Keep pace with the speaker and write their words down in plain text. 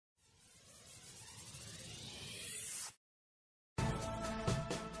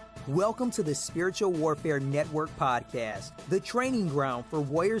Welcome to the Spiritual Warfare Network podcast, the training ground for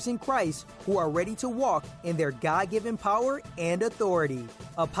warriors in Christ who are ready to walk in their God-given power and authority.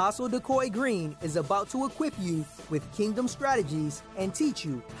 Apostle Decoy Green is about to equip you with kingdom strategies and teach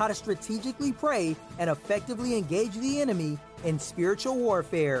you how to strategically pray and effectively engage the enemy in spiritual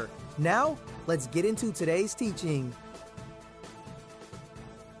warfare. Now, let's get into today's teaching.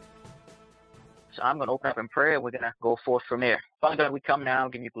 So I'm going to open up in prayer. We're going to go forth from there. Father God, we come now,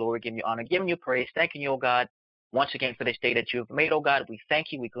 giving you glory, giving you honor, giving you praise, thanking you, oh God, once again for this day that you have made, oh God. We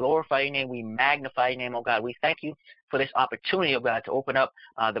thank you. We glorify your name. We magnify your name, oh God. We thank you for this opportunity, oh God, to open up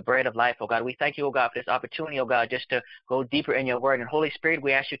the bread of life, oh God. We thank you, oh God, for this opportunity, oh God, just to go deeper in your word. And Holy Spirit,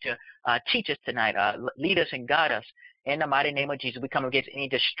 we ask you to teach us tonight, lead us and guide us. In the mighty name of Jesus, we come against any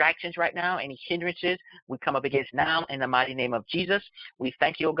distractions right now, any hindrances we come up against now in the mighty name of Jesus. We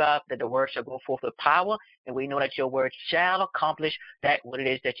thank you, O God, that the word shall go forth with power, and we know that your word shall accomplish that what it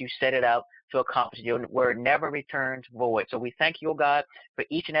is that you set it out to accomplish. Your word never returns void. So we thank you, O God, for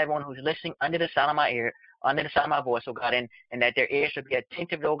each and everyone who's listening under the sound of my ear, under the sound of my voice, oh God, and that their ears should be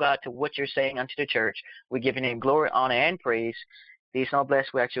attentive, oh God, to what you're saying unto the church. We give your name glory, honor, and praise. These are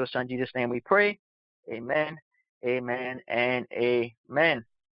blessed. We ask your son, Jesus' name we pray. Amen. Amen and amen.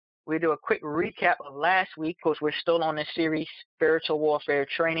 We do a quick recap of last week because we're still on this series, Spiritual Warfare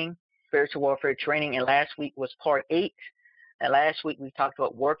Training. And last week was part 8. And last week we talked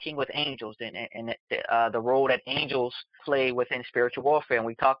about working with angels and the role that angels play within spiritual warfare. And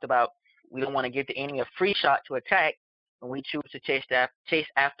we talked about we don't want to give the enemy a free shot to attack when we choose to chase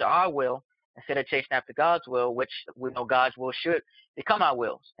after our will instead of chasing after God's will, which we know God's will should become our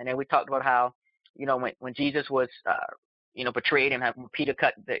wills. And then we talked about how, you know, when Jesus was, betrayed and Peter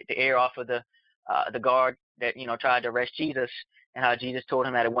cut the air off of the guard that, tried to arrest Jesus, and how Jesus told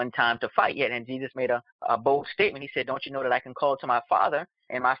him that it wasn't time to fight yet. And Jesus made a bold statement. He said, don't you know that I can call to my Father,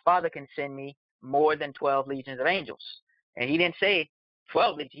 and my Father can send me more than 12 legions of angels? And he didn't say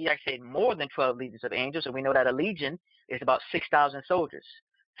 12 legions. He actually said more than 12 legions of angels. And we know that a legion is about 6,000 soldiers.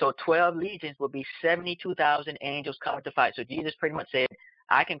 So 12 legions would be 72,000 angels coming to fight. So Jesus pretty much said,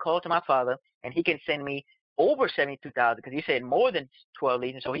 I can call to my Father, and he can send me over 72,000, because he said more than 12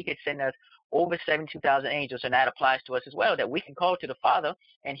 legions, so he could send us over 72,000 angels, and that applies to us as well, that we can call to the Father,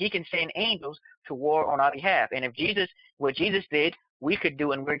 and he can send angels to war on our behalf. And if what Jesus did, we could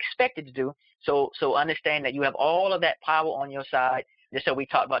do, and we're expected to do. So understand that you have all of that power on your side. Just so we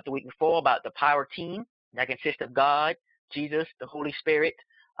talked about the week before about the power team that consists of God, Jesus, the Holy Spirit,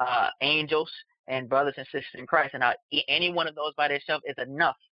 angels, and brothers and sisters in Christ. And any one of those by themselves is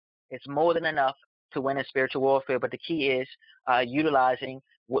enough. It's more than enough to win in spiritual warfare. But the key is utilizing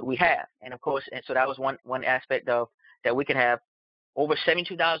what we have. And of course, and so that was one aspect of that we can have over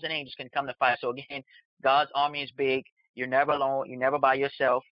 72,000 angels can come to fight. So again, God's army is big. You're never alone. You're never by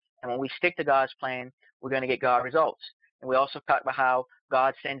yourself. And when we stick to God's plan, we're going to get God results. And we also talked about how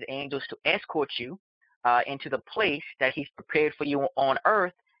God sends angels to escort you into the place that he's prepared for you on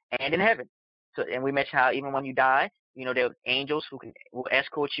earth and in heaven. So, and we mentioned how even when you die, there are angels who will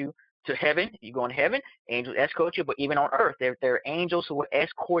escort you to heaven. You go in heaven, angels escort you. But even on earth, there are angels who will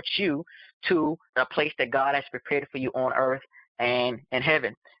escort you to a place that God has prepared for you on earth and in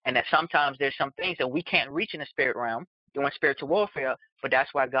heaven. And that sometimes there's some things that we can't reach in the spirit realm doing spiritual warfare, but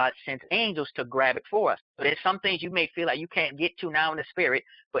that's why God sends angels to grab it for us. So there's some things you may feel like you can't get to now in the spirit,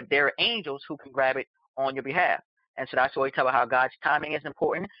 but there are angels who can grab it on your behalf. And so that's why we talk about how God's timing is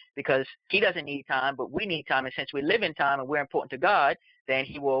important, because he doesn't need time, but we need time. And since we live in time and we're important to God, then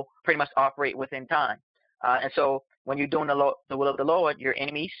he will pretty much operate within time. And so when you're doing the will of the Lord, your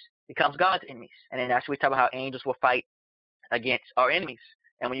enemies becomes God's enemies. And then that's what we talk about how angels will fight against our enemies.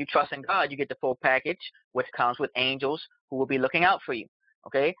 And when you trust in God, you get the full package, which comes with angels who will be looking out for you.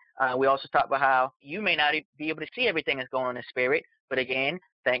 Okay? We also talk about how you may not be able to see everything that's going on in the spirit, but again,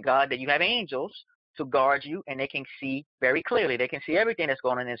 thank God that you have angels to guard you, and they can see very clearly. They can see everything that's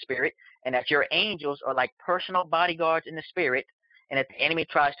going on in the spirit, and that your angels are like personal bodyguards in the spirit. And if the enemy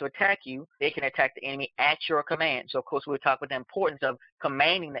tries to attack you, they can attack the enemy at your command. So, of course, we'll talk about the importance of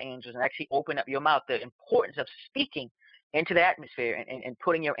commanding the angels and actually open up your mouth, the importance of speaking into the atmosphere and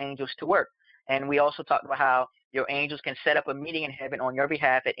putting your angels to work. And we also talked about how your angels can set up a meeting in heaven on your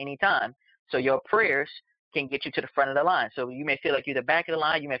behalf at any time. So your prayers can get you to the front of the line. So you may feel like you're the back of the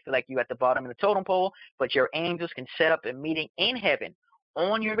line. You may feel like you're at the bottom of the totem pole, but your angels can set up a meeting in heaven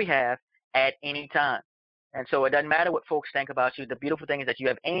on your behalf at any time. And so it doesn't matter what folks think about you. The beautiful thing is that you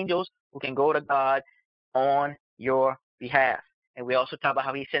have angels who can go to God on your behalf. And we also talk about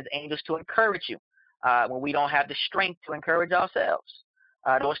how he sends angels to encourage you when we don't have the strength to encourage ourselves.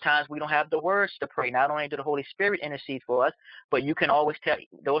 Those times we don't have the words to pray. Not only do the Holy Spirit intercede for us, but you can always tell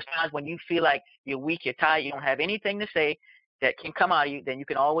those times when you feel like you're weak, you're tired, you don't have anything to say that can come out of you, then you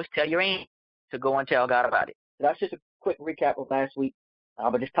can always tell your angel to go and tell God about it. So that's just a quick recap of last week.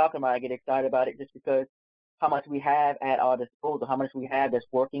 But just talking about it, I get excited about it just because how much we have at our disposal, how much we have that's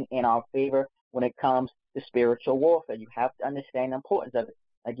working in our favor when it comes to spiritual warfare. You have to understand the importance of it.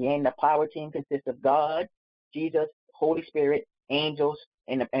 Again, the power team consists of God, Jesus, Holy Spirit, angels,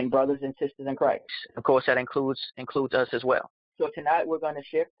 and brothers and sisters in Christ. Of course, that includes us as well. So tonight we're going to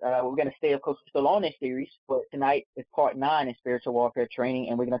shift. We're going to stay, of course, still on this series, but tonight is part 9 in spiritual warfare training,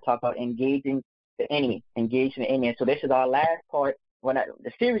 and we're going to talk about engaging the enemy. And so this is our last part.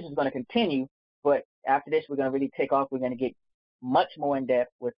 The series is going to continue, but after this, we're going to really take off. We're going to get much more in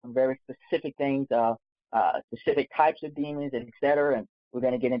depth with some very specific things, specific types of demons, and et cetera. And we're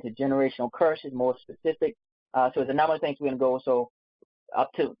going to get into generational curses, more specific. So there's a number of things we're going to go. So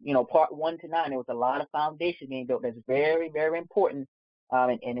up to, part 1 to 9, there was a lot of foundation being built that's very, very important.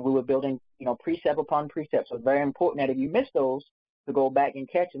 And we were building, precept upon precept. So it's very important that if you miss those, to go back and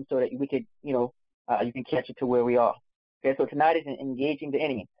catch them so that we could, you can catch it to where we are. Okay, so tonight is engaging the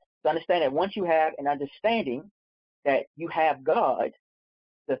enemy. So understand that once you have an understanding that you have God,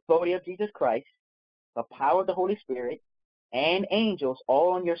 the authority of Jesus Christ, the power of the Holy Spirit, and angels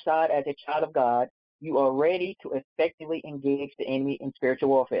all on your side as a child of God, you are ready to effectively engage the enemy in spiritual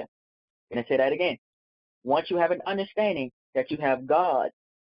warfare. I'm going to say that again. Once you have an understanding that you have God,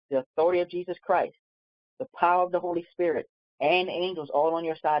 the authority of Jesus Christ, the power of the Holy Spirit, and angels all on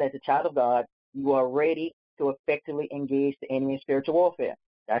your side as a child of God, you are ready to effectively engage the enemy in spiritual warfare.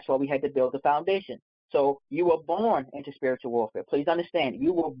 That's why we had to build the foundation. So you were born into spiritual warfare. Please understand,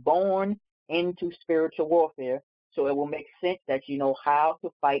 you were born into spiritual warfare, so it will make sense that you know how to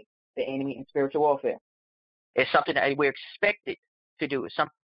fight the enemy in spiritual warfare. It's something that we're expected to do. It's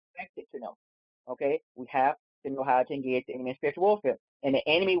something we're expected to know. Okay? We have to know how to engage the enemy in spiritual warfare. And the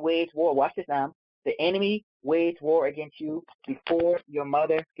enemy waged war. Watch this now. The enemy waged war against you before your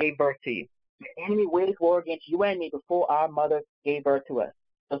mother gave birth to you. The enemy waged war against you and me before our mother gave birth to us.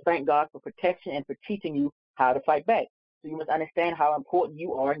 So thank God for protection and for teaching you how to fight back. So you must understand how important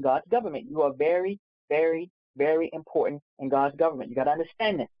you are in God's government. You are very, very, very important in God's government. You got to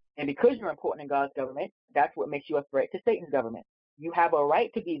understand that. And because you're important in God's government, that's what makes you a threat to Satan's government. You have a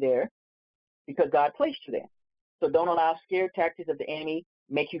right to be there because God placed you there. So don't allow scare tactics of the enemy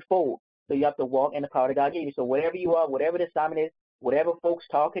make you fold. So you have to walk in the power that God gave you. So wherever you are, whatever the assignment is, whatever folks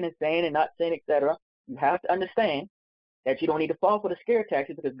talking and saying and not saying, etc., you have to understand that you don't need to fall for the scare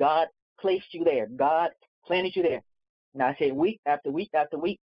tactics because God placed you there. God planted you there. And I say week after week after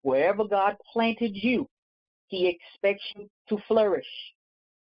week, wherever God planted you, he expects you to flourish.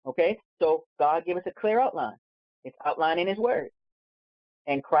 Okay? So God gave us a clear outline. It's outlined in his word.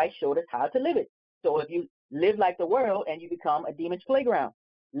 And Christ showed us how to live it. So if you live like the world and you become a demon's playground,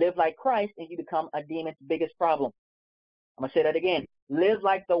 live like Christ and you become a demon's biggest problem. I'm going to say that again. Live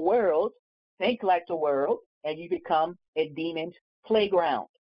like the world, think like the world, and you become a demon's playground.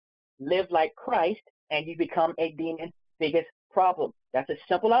 Live like Christ and you become a demon's biggest problem. That's a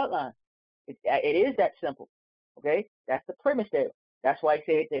simple outline. It is that simple. Okay? That's the premise there. That's why I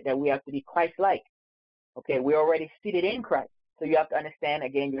say that we have to be Christ-like. Okay? We're already seated in Christ. So you have to understand,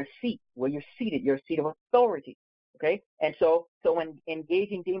 again, your seat, where you're seated, your seat of authority. Okay? And so when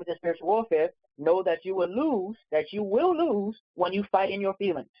engaging demons in spiritual warfare, know that you will lose when you fight in your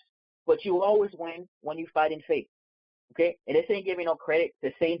feelings. But you always win when you fight in faith. Okay? And this ain't giving no credit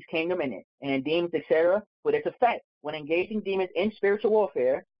to Satan's kingdom and demons, etc., but it's a fact. When engaging demons in spiritual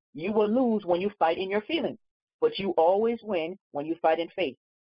warfare, you will lose when you fight in your feelings. But you always win when you fight in faith.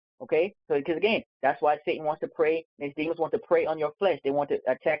 Okay? So, because again, that's why Satan wants to prey, his demons want to prey on your flesh. They want to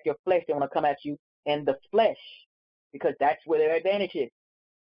attack your flesh. They want to come at you in the flesh because that's where their advantage is.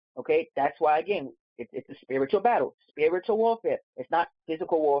 Okay? That's why, again, it's a spiritual battle, spiritual warfare. It's not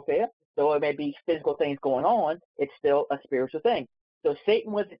physical warfare. Though it may be physical things going on, it's still a spiritual thing. So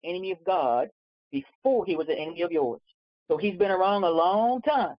Satan was an enemy of God before he was an enemy of yours. So he's been around a long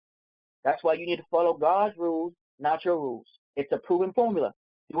time. That's why you need to follow God's rules, not your rules. It's a proven formula.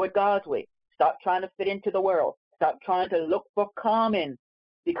 Do it God's way. Stop trying to fit into the world. Stop trying to look for common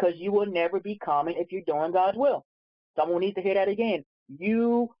because you will never be common if you're doing God's will. Someone needs to hear that again.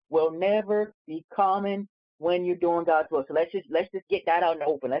 You will never be common when you're doing God's will. So let's just get that out in the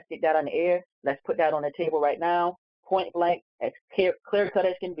open. Let's get that on the air. Let's put that on the table right now, point blank, as clear cut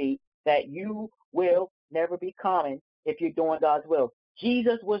as can be, that you will never be common if you're doing God's will.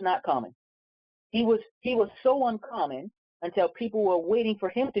 Jesus was not common. He was so uncommon until people were waiting for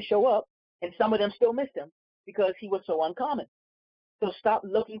him to show up, and some of them still missed him because he was so uncommon. So stop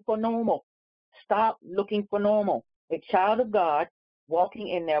looking for normal. Stop looking for normal. A child of God walking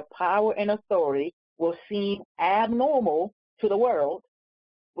in their power and authority will seem abnormal to the world,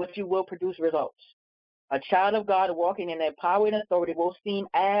 but you will produce results. A child of God walking in their power and authority will seem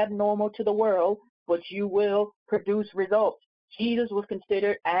abnormal to the world, but you will produce results. Jesus was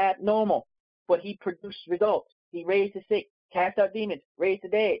considered abnormal, but he produced results. He raised the sick, cast out demons, raised the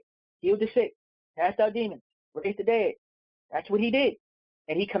dead, healed the sick, cast out demons, raised the dead. That's what he did.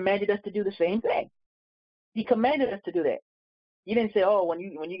 And he commanded us to do the same thing. He commanded us to do that. He didn't say, oh, when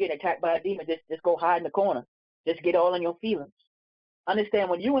you get attacked by a demon, just go hide in the corner. Just get all in your feelings. Understand,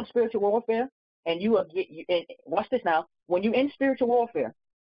 when you're in spiritual warfare, and and watch this now, when you're in spiritual warfare,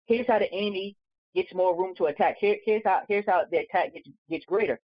 here's how the enemy gets more room to attack. Here's how the attack gets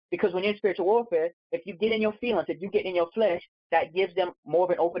greater. Because when you're in spiritual warfare, if you get in your feelings, if you get in your flesh, that gives them more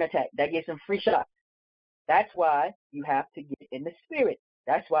of an open attack. That gives them free shot. That's why you have to get in the spirit.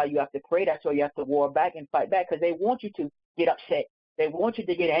 That's why you have to pray. That's why you have to war back and fight back, because they want you to get upset. They want you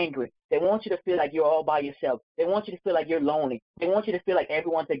to get angry. They want you to feel like you're all by yourself. They want you to feel like you're lonely. They want you to feel like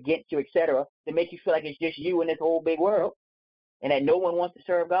everyone's against you, etc. To make you feel like it's just you in this whole big world, and that no one wants to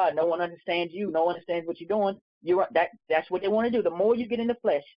serve God. No one understands you. No one understands what you're doing. That's what they want to do. The more you get in the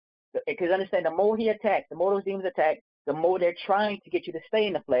flesh, because understand, the more he attacks, the more those demons attack, the more they're trying to get you to stay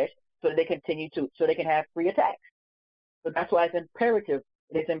in the flesh, so that they can have free attacks. So that's why it's imperative.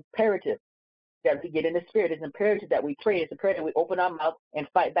 It is imperative that we get in the spirit. It's imperative that we pray. It's imperative that we open our mouth and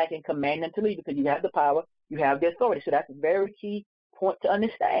fight back and command them to leave, because you have the power, you have the authority. So that's a very key point to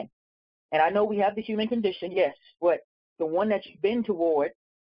understand. And I know we have the human condition, yes, but the one that you've been toward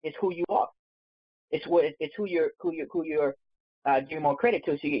is who you are. It's who you're giving more credit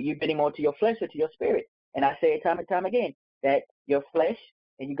to. So you're getting more to your flesh or to your spirit. And I say it time and time again that your flesh,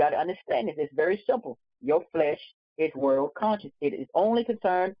 and you got to understand this, it's very simple. Your flesh is world conscious. It is only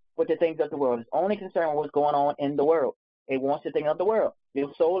concerned with the things of the world. It's only concerned with what's going on in the world. It wants the things of the world.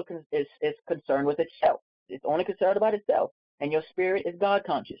 Your soul is concerned with itself. It's only concerned about itself. And your spirit is God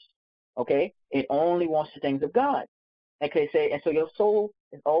conscious. Okay? It only wants the things of God. Okay, and so your soul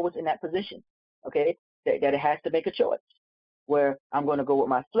is always in that position. Okay? That it has to make a choice, where I'm going to go with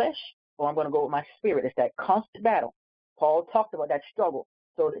my flesh or I'm going to go with my spirit. It's that constant battle. Paul talked about that struggle.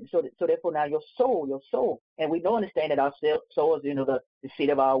 So therefore now your soul, and we don't understand that our soul is, the seat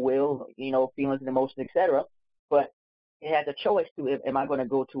of our will, feelings and emotions, etc. But it has a choice to, am I going to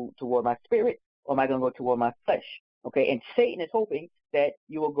go toward my spirit, or am I going to go toward my flesh? Okay, and Satan is hoping that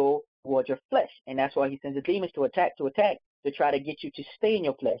you will go towards your flesh, and that's why he sends the demons to attack, to try to get you to stay in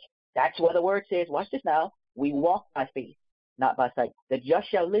your flesh. That's why the word says, watch this now, we walk by faith, not by sight. The just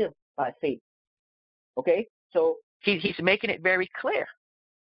shall live by faith. Okay, so he's making it very clear.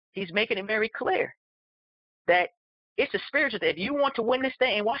 He's making it very clear that it's a spiritual thing. If you want to win this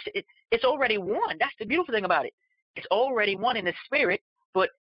thing, and watch it, it's already won. That's the beautiful thing about it. It's already won in the spirit, but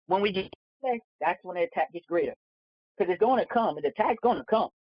when we get there, that's when the attack gets greater. Because it's going to come. The attack's going to come.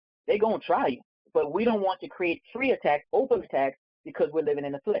 They're going to try you. But we don't want to create free attacks, open attacks, because we're living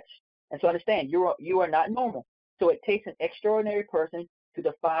in the flesh. And so understand, you are not normal. So it takes an extraordinary person to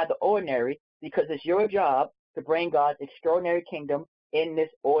defy the ordinary, because it's your job to bring God's extraordinary kingdom in this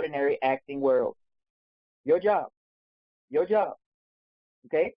ordinary acting world. Your job.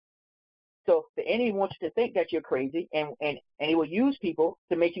 Okay? So the enemy wants you to think that you're crazy, and he will use people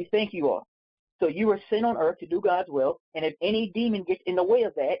to make you think you are. So you are sent on earth to do God's will, and if any demon gets in the way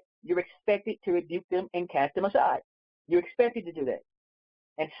of that, you're expected to rebuke them and cast them aside. You're expected to do that.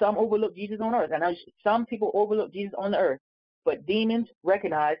 And some overlook Jesus on earth. I know some people overlook Jesus on the earth, but demons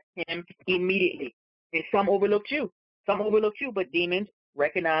recognize him immediately. And some overlooked you. But demons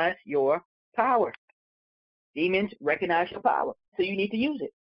recognize your power. Demons recognize your power. So you need to use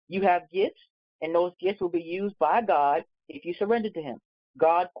it. You have gifts, and those gifts will be used by God if you surrender to him.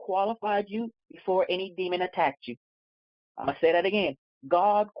 God qualified you before any demon attacked you. I'm going to say that again.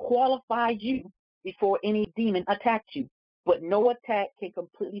 God qualified you before any demon attacked you. But no attack can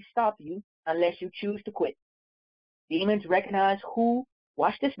completely stop you unless you choose to quit. Demons recognize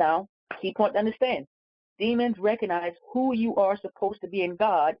watch this now, key point to understand. Demons recognize who you are supposed to be in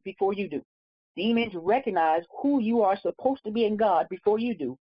God before you do. Demons recognize who you are supposed to be in God before you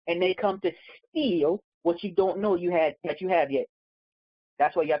do, and they come to steal what you don't know you have yet.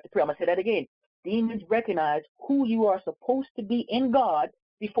 That's why you have to pray. I'm going to say that again. Demons recognize who you are supposed to be in God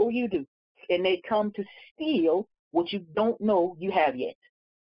before you do, and they come to steal what you don't know you have yet.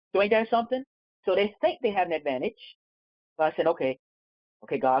 So ain't that something? So they think they have an advantage. So I said, okay,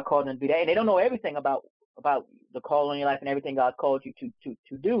 God called them to do that, and they don't know everything about the call on your life and everything God called you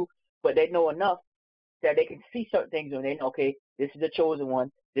to do, but they know enough that they can see certain things, and they know, okay, This is the chosen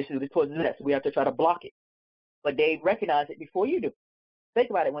one. This is who's supposed to do that. So we have to try to block it. But they recognize it before you do.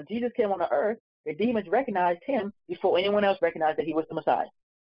 Think about it. When Jesus came on the earth, the demons recognized him before anyone else recognized that he was the Messiah.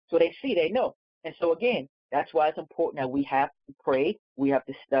 So they see, they know. And so again, that's why it's important that we have to pray, we have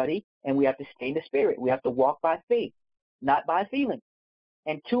to study, and we have to stay in the Spirit. We have to walk by faith, not by feeling.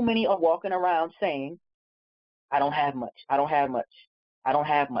 And too many are walking around saying, I don't have much. I don't have much. I don't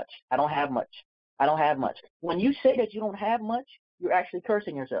have much. I don't have much. I don't have much. When you say that you don't have much, you're actually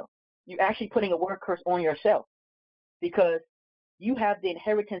cursing yourself. You're actually putting a word curse on yourself because you have the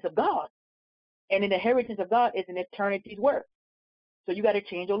inheritance of God. And the inheritance of God is an eternity's worth. So you got to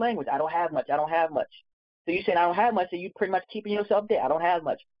change your language. I don't have much. I don't have much. So you said I don't have much, so you pretty much keeping yourself there. I don't have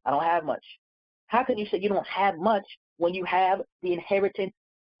much. I don't have much. How can you say you don't have much when you have the inheritance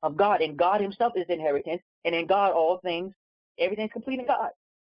of God? And God himself is the inheritance. And in God, all things, everything's complete in God.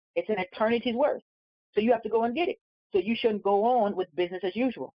 It's an eternity's worth. So you have to go and get it. So you shouldn't go on with business as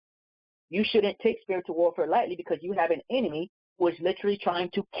usual. You shouldn't take spiritual warfare lightly because you have an enemy who is literally trying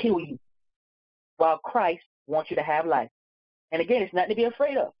to kill you while Christ wants you to have life. And again, it's nothing to be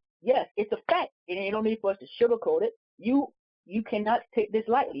afraid of. Yes, it's a fact. And you don't need for us to sugarcoat it. You cannot take this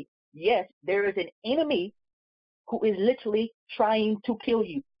lightly. Yes, there is an enemy who is literally trying to kill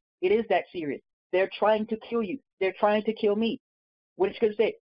you. It is that serious. They're trying to kill you. They're trying to kill me. What is going to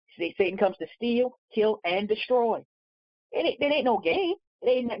say? Satan comes to steal, kill, and destroy. It ain't no game. It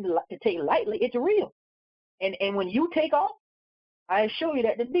ain't nothing to take lightly. It's real. And when you take off, I assure you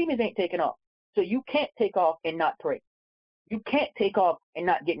that the demons ain't taking off. So you can't take off and not pray. You can't take off and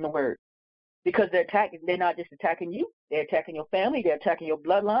not get in the word. Because they're not just attacking you, they're attacking your family, they're attacking your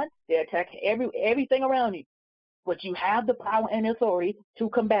bloodline, they're attacking everything around you. But you have the power and authority to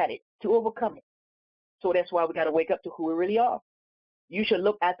combat it, to overcome it. So that's why we got to wake up to who we really are. You should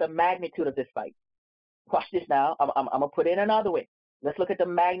look at the magnitude of this fight. Watch this now. I'm going to put it in another way. Let's look at the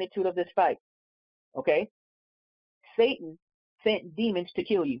magnitude of this fight. Okay? Satan sent demons to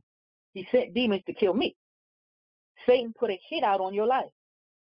kill you. He sent demons to kill me. Satan put a hit out on your life.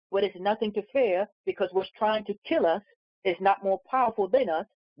 But it's nothing to fear because what's trying to kill us is not more powerful than us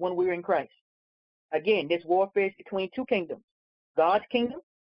when we're in Christ. Again, this warfare is between two kingdoms. God's kingdom,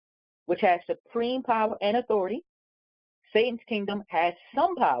 which has supreme power and authority. Satan's kingdom has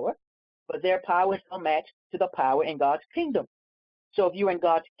some power, but their power is unmatched to the power in God's kingdom. So if you're in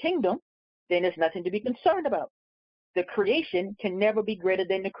God's kingdom, then there's nothing to be concerned about. The creation can never be greater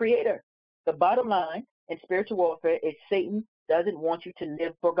than the creator. The bottom line in spiritual warfare is Satan doesn't want you to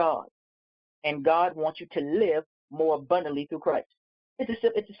live for God. And God wants you to live more abundantly through Christ. It's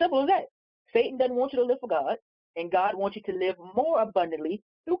as simple as that. Satan doesn't want you to live for God, and God wants you to live more abundantly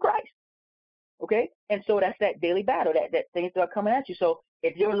through Christ. Okay? And so that's that daily battle, that things are coming at you. So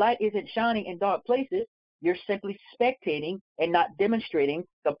if your light isn't shining in dark places, you're simply spectating and not demonstrating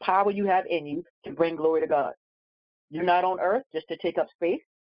the power you have in you to bring glory to God. You're not on earth just to take up space.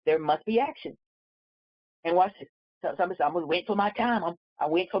 There must be action. And watch this. Somebody said, I'm going to wait for my time.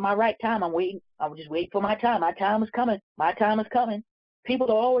 I'm waiting for my right time. I'm just waiting for my time. My time is coming. My time is coming.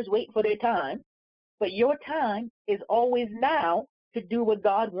 People are always waiting for their time. But your time is always now to do what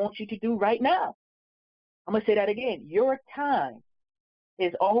God wants you to do right now. I'm going to say that again. Your time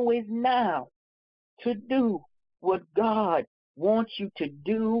is always now to do what God wants you to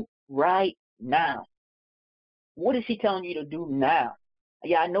do right now. What is he telling you to do now?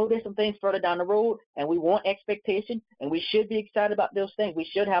 Yeah, I know there's some things further down the road, and we want expectation, and we should be excited about those things. We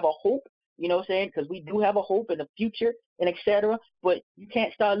should have a hope, you know what I'm saying, because we do have a hope in the future and etc. But you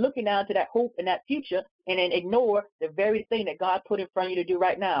can't start looking down to that hope and that future and then ignore the very thing that God put in front of you to do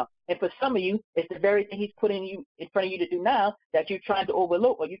right now. And for some of you, it's the very thing he's putting you in front of you to do now that you're trying to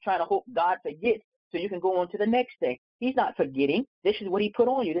overlook, or you're trying to hope God forgets so you can go on to the next thing. He's not forgetting. This is what he put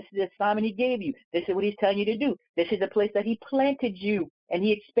on you. This is the assignment he gave you. This is what he's telling you to do. This is the place that he planted you, and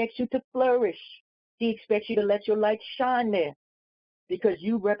he expects you to flourish. He expects you to let your light shine there because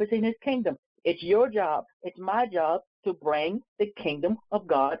you represent his kingdom. It's your job. It's my job to bring the kingdom of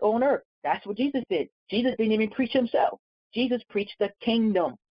God on earth. That's what Jesus did. Jesus didn't even preach himself. Jesus preached the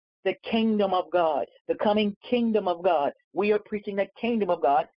kingdom of God, the coming kingdom of God. We are preaching the kingdom of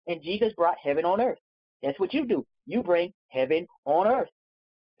God, and Jesus brought heaven on earth. That's what you do. You bring heaven on earth.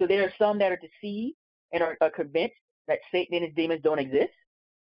 So there are some that are deceived and are convinced that Satan and his demons don't exist.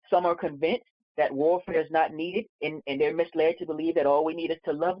 Some are convinced that warfare is not needed, and they're misled to believe that all we need is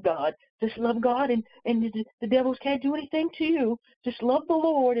to love God. Just love God, and the devils can't do anything to you. Just love the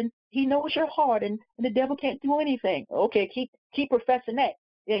Lord, and he knows your heart, and the devil can't do anything. Okay, keep professing that.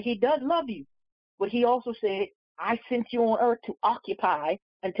 Yeah, he does love you, but he also said, I sent you on earth to occupy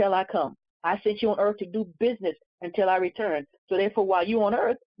until I come. I sent you on earth to do business until I return. So therefore, while you're on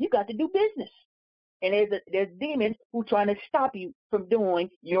earth, you got to do business. And there's demons who trying to stop you from doing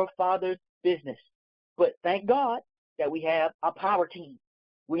your Father's business. But thank God that we have a power team.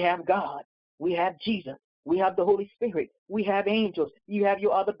 We have God. We have Jesus. We have the Holy Spirit. We have angels. You have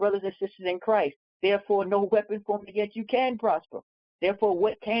your other brothers and sisters in Christ. Therefore, no weapon formed against you can prosper. Therefore,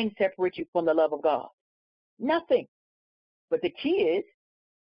 what can separate you from the love of God? Nothing. But the key is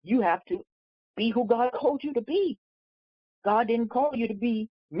you have to be who God called you to be. God didn't call you to be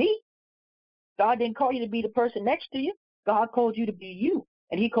me. God didn't call you to be the person next to you. God called you to be you.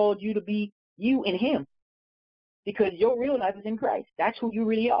 And he called you to be you in him. Because your real life is in Christ. That's who you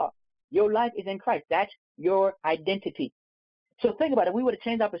really are. Your life is in Christ. That's your identity. So think about it. We would have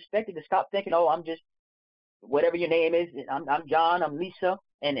changed our perspective to stop thinking, oh, I'm just whatever your name is. I'm John. I'm Lisa.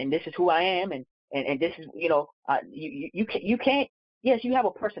 And this is who I am. And this is, you can't. Yes, you have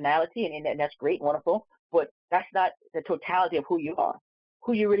a personality, and that's great, wonderful. But that's not the totality of who you are.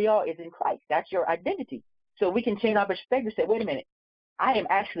 Who you really are is in Christ. That's your identity. So we can change our perspective and say, wait a minute. I am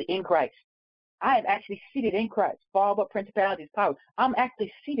actually in Christ. I am actually seated in Christ. Far above principalities, powers. I'm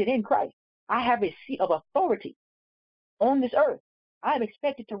actually seated in Christ. I have a seat of authority on this earth. I am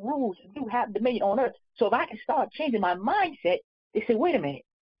expected to rule, to have dominion on earth. So if I can start changing my mindset, they say, wait a minute.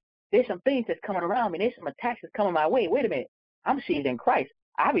 There's some things that's coming around me. There's some attacks that's coming my way. Wait a minute. I'm seated in Christ.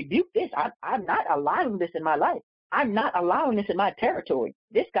 I rebuke this. I'm not allowing this in my life. I'm not allowing this in my territory.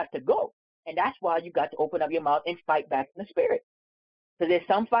 This got to go. And that's why you got to open up your mouth and fight back in the spirit. So there's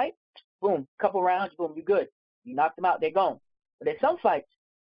some fights, boom, couple rounds, boom, you're good. You knock them out, they're gone. But there's some fights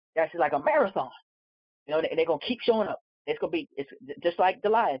that's like a marathon. They're going to keep showing up. It's just like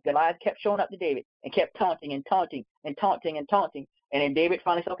Goliath. Goliath kept showing up to David and kept taunting and taunting and taunting and taunting. And then David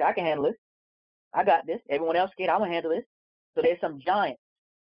finally said, okay, I can handle this. I got this. Everyone else scared. I'm going to handle this. So there's some giants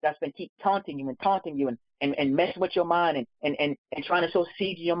that's been keep taunting you and messing with your mind and trying to sow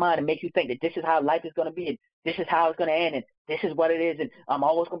seeds in your mind and make you think that this is how life is going to be and this is how it's going to end and this is what it is and I'm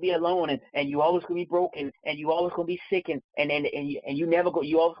always going to be alone and you always going to be broken and you always going to be sick and you never go,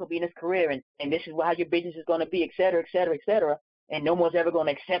 you always going to be in this career and this is how your business is going to be, et cetera, et cetera, et cetera, and no one's ever going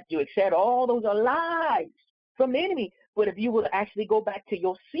to accept you, et cetera. All those are lies from the enemy. But if you would actually go back to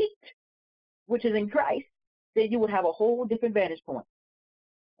your seat, which is in Christ, then you would have a whole different vantage point.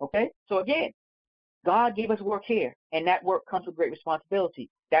 Okay? So again, God gave us work here, and that work comes with great responsibility.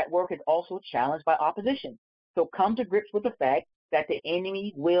 That work is also challenged by opposition. So come to grips with the fact that the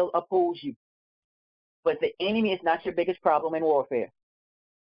enemy will oppose you. But the enemy is not your biggest problem in warfare.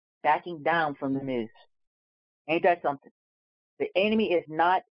 Backing down from them is. Ain't that something? The enemy is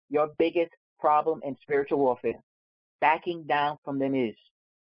not your biggest problem in spiritual warfare. Backing down from them is.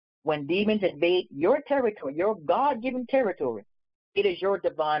 When demons invade your territory, your God-given territory, it is your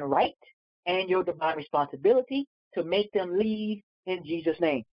divine right and your divine responsibility to make them leave in Jesus'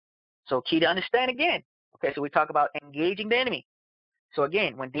 name. So key to understand again. Okay, so we talk about engaging the enemy. So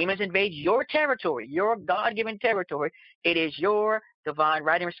again, when demons invade your territory, your God-given territory, it is your divine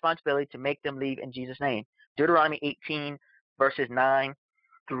right and responsibility to make them leave in Jesus' name. Deuteronomy 18, verses 9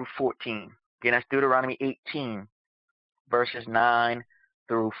 through 14. Again, that's Deuteronomy 18, verses 9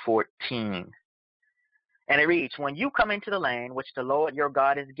 through 14. And it reads, when you come into the land which the Lord your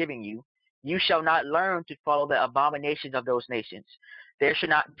God is giving you, you shall not learn to follow the abominations of those nations. There shall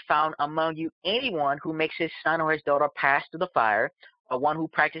not be found among you anyone who makes his son or his daughter pass through the fire, or one who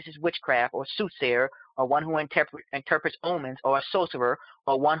practices witchcraft or soothsayer, or one who interprets omens, or a sorcerer,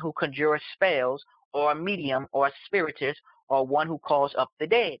 or one who conjures spells, or a medium, or a spiritist, or one who calls up the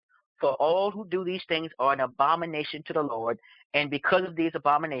dead. For all who do these things are an abomination to the Lord, and because of these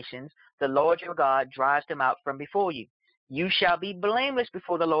abominations, the Lord your God drives them out from before you. You shall be blameless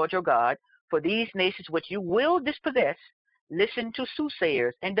before the Lord your God, for these nations which you will dispossess listen to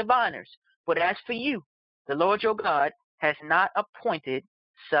soothsayers and diviners. But as for you, the Lord your God has not appointed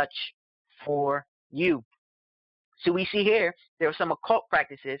such for you. So we see here there are some occult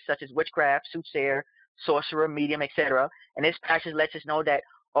practices such as witchcraft, soothsayer, sorcerer, medium, etc. And this passage lets us know that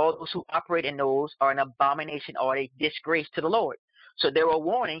all those who operate in those are an abomination or a disgrace to the Lord. So there were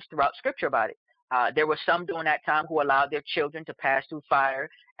warnings throughout Scripture about it. There were some during that time who allowed their children to pass through fire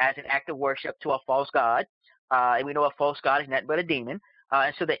as an act of worship to a false god. And we know a false god is nothing but a demon.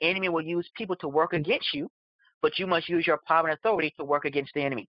 And so the enemy will use people to work against you, but you must use your power and authority to work against the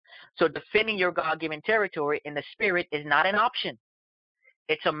enemy. So defending your God-given territory in the spirit is not an option.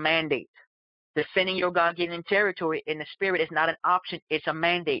 It's a mandate. Defending your God-given territory in the spirit is not an option. It's a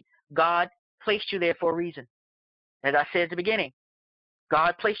mandate. God placed you there for a reason. As I said at the beginning,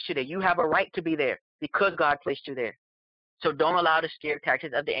 God placed you there. You have a right to be there because God placed you there. So don't allow the scare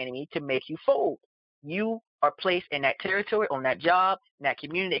tactics of the enemy to make you fold. You are placed in that territory, on that job, in that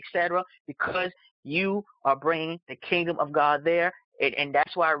community, etc., because you are bringing the kingdom of God there. And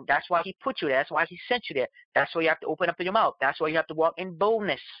that's why he put you there. That's why he sent you there. That's why you have to open up your mouth. That's why you have to walk in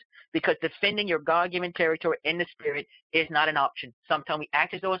boldness, because defending your God-given territory in the spirit is not an option. Sometimes we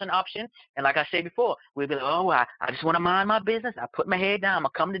act as though it's an option, and like I said before, we'll be like, oh, I just want to mind my business. I put my head down. I'm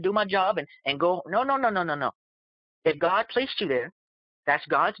going to come to do my job and go. No. If God placed you there, that's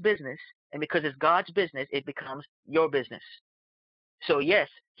God's business, and because it's God's business, it becomes your business. So yes,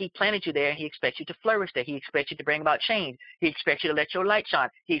 he planted you there, and he expects you to flourish there. He expects you to bring about change. He expects you to let your light shine.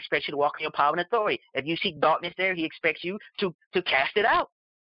 He expects you to walk in your power and authority. If you see darkness there, he expects you to cast it out.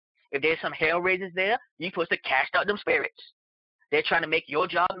 If there's some hell raisers there, you're supposed to cast out them spirits. They're trying to make your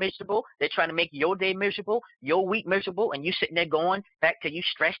job miserable. They're trying to make your day miserable, your week miserable, and you sitting there going back to you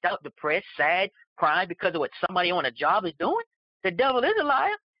stressed out, depressed, sad, crying because of what somebody on a job is doing. The devil is a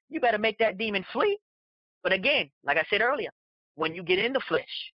liar. You better make that demon flee. But again, like I said earlier, when you get in the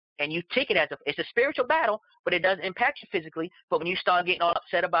flesh and you take it as it's a spiritual battle, but it doesn't impact you physically. But when you start getting all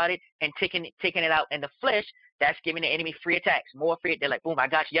upset about it and taking it out in the flesh, that's giving the enemy free attacks, more free. They're like, boom, I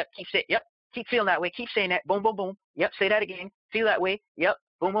got you. Yep, keep saying, yep, keep feeling that way. Keep saying that. Boom, boom, boom. Yep, say that again. Feel that way. Yep,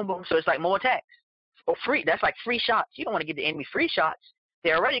 boom, boom, boom. So it's like more attacks. Or free. That's like free shots. You don't want to give the enemy free shots.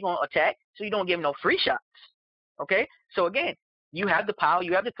 They're already going to attack, so you don't give them no free shots. Okay? So again, you have the power,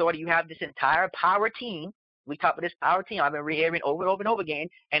 you have the authority, you have this entire power team. We talk about this power team. I've been reiterating over and over and over again,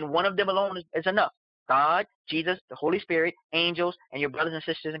 and one of them alone is enough. God, Jesus, the Holy Spirit, angels, and your brothers and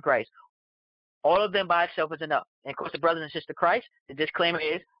sisters in Christ. All of them by itself is enough. And of course, the brothers and sisters of Christ, the disclaimer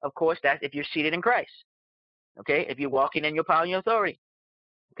is, of course, that's if you're seated in Christ. Okay? If you're walking in your power and your authority.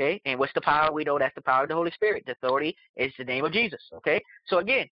 Okay? And what's the power? We know that's the power of the Holy Spirit. The authority is the name of Jesus. Okay? So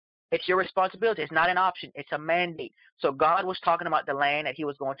again, it's your responsibility. It's not an option. It's a mandate. So God was talking about the land that he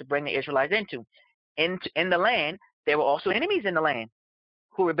was going to bring the Israelites into. In the land, there were also enemies in the land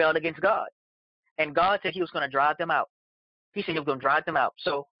who rebelled against God. And God said he was going to drive them out. He said he was going to drive them out.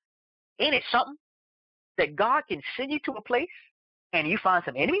 So ain't it something that God can send you to a place and you find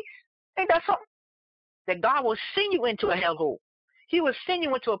some enemies? Ain't that something? That God will send you into a hellhole. He will send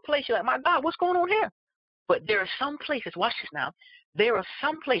you into a place you're like, my God, what's going on here? But there are some places, watch this now, there are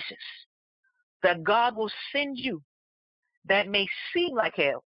some places that God will send you that may seem like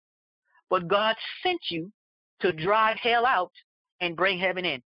hell, but God sent you to drive hell out and bring heaven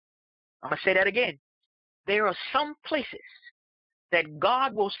in. I'm going to say that again. There are some places that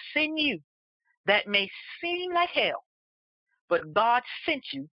God will send you that may seem like hell, but God sent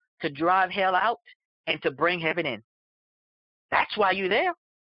you to drive hell out and to bring heaven in. That's why you're there.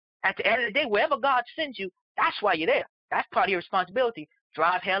 At the end of the day, wherever God sends you, that's why you're there. That's part of your responsibility.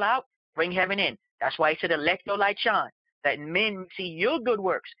 Drive hell out, bring heaven in. That's why he said, let your light shine, that men see your good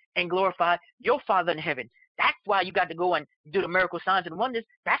works and glorify your Father in heaven. That's why you got to go and do the miracle signs and wonders.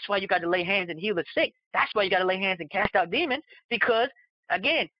 That's why you got to lay hands and heal the sick. That's why you got to lay hands and cast out demons, because,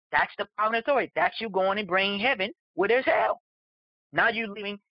 again, that's the power and authority. That's you going and bringing heaven where there's hell. Now you're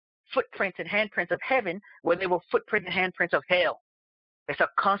leaving footprints and handprints of heaven where there were footprints and handprints of hell. It's a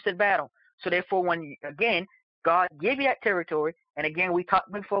constant battle. So therefore, when, again, God gave you that territory, and again, we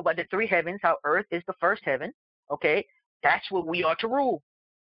talked before about the three heavens, how earth is the first heaven, okay? That's what we are to rule.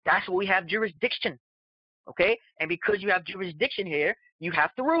 That's where we have jurisdiction, okay? And because you have jurisdiction here, you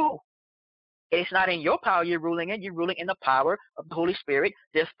have to rule. It's not in your power you're ruling in. You're ruling in the power of the Holy Spirit,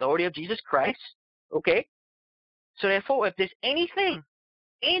 the authority of Jesus Christ, okay? So therefore, if there's anything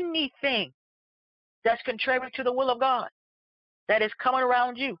that's contrary to the will of God, that is coming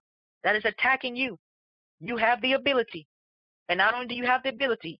around you, that is attacking you, you have the ability. And not only do you have the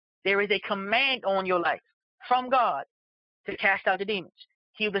ability, there is a command on your life from God to cast out the demons,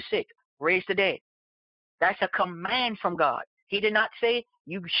 heal the sick, raise the dead. That's a command from God. He did not say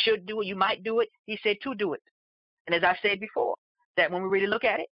you should do it, you might do it. He said to do it. And as I said before, that when we really look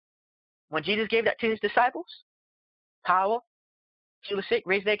at it, when Jesus gave that to his disciples, power, heal the sick,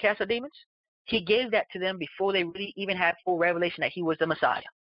 raise the dead, cast out demons, he gave that to them before they really even had full revelation that he was the Messiah.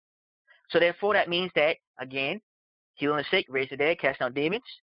 So therefore, that means that, again, healing the sick, raise the dead, cast out demons,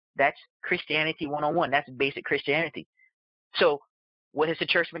 that's Christianity 101. That's basic Christianity. So what has the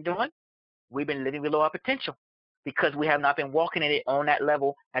church been doing? We've been living below our potential because we have not been walking in it on that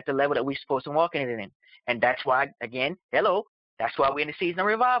level, at the level that we're supposed to walk in it in. And that's why, again, that's why we're in the season of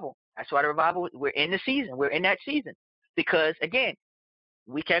revival. That's why the revival, we're in the season. We're in that season. Because, again,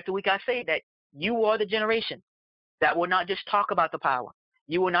 week after week I say that you are the generation that will not just talk about the power.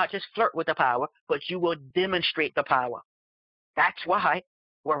 You will not just flirt with the power, but you will demonstrate the power. That's why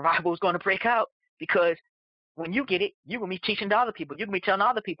revival is going to break out. Because when you get it, you're going to be teaching to other people. You're going to be telling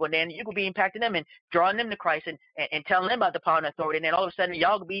other people, and then you're going to be impacting them and drawing them to Christ and telling them about the power and authority. And then all of a sudden,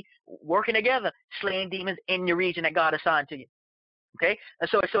 y'all will be working together, slaying demons in your region that God assigned to you. Okay? And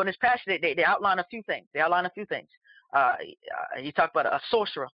so in this passage, they outline a few things. You talk about a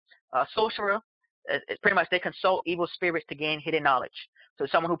sorcerer. A sorcerer, is pretty much they consult evil spirits to gain hidden knowledge. So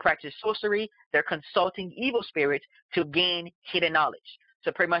someone who practices sorcery, they're consulting evil spirits to gain hidden knowledge.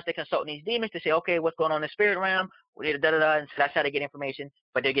 So pretty much they're consulting these demons to say, okay, what's going on in the spirit realm? And so that's how they get information,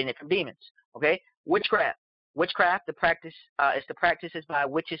 but they're getting it from demons. Okay? Witchcraft. Witchcraft, the practices by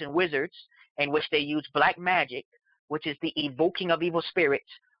witches and wizards in which they use black magic, which is the evoking of evil spirits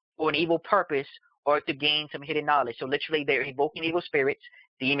for an evil purpose or to gain some hidden knowledge. So literally they're evoking evil spirits,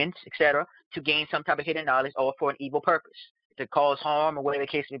 demons, etc., to gain some type of hidden knowledge or for an evil purpose, to cause harm or whatever the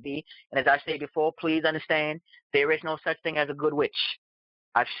case may be. And as I said before, please understand, there is no such thing as a good witch.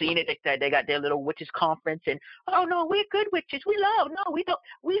 I've seen it. They got their little witches conference and, oh no, we're good witches. We love. No, we don't.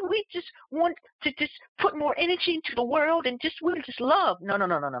 We just want to just put more energy into the world and we just love.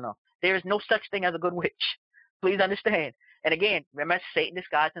 No. There is no such thing as a good witch. Please understand. And again, remember, Satan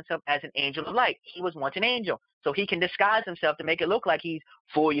disguised himself as an angel of light. He was once an angel, so he can disguise himself to make it look like he's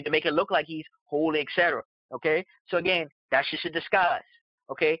for you, to make it look like he's holy, etc. Okay. So again, that's just a disguise.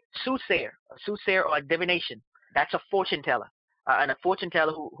 Okay. Soothsayer or a divination. That's a fortune teller. And a fortune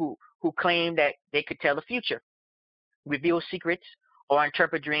teller who claimed that they could tell the future, reveal secrets, or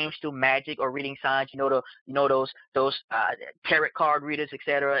interpret dreams through magic or reading signs. Those tarot card readers,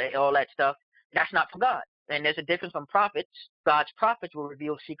 etc. All that stuff. That's not for God. And there's a difference from prophets. God's prophets will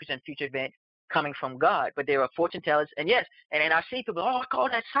reveal secrets and future events coming from God, but there are fortune tellers. And yes, and I see people. Oh, I call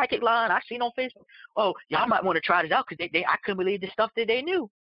that psychic line. I seen on Facebook. Oh, y'all might want to try this out because I couldn't believe the stuff that they knew.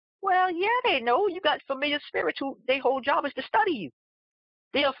 Well, yeah, they know. You got familiar spirits who their whole job is to study you.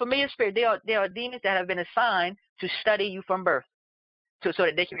 They are familiar spirits. They are demons that have been assigned to study you from birth, so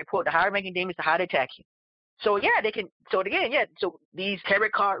that they can report the higher-ranking demons to how to attack you. So yeah, they can. So again, yeah. So these tarot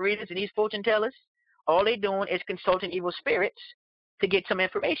card readers and these fortune tellers, all they're doing is consulting evil spirits to get some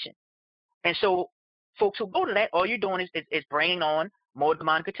information. And so folks who go to that, all you're doing is bringing on more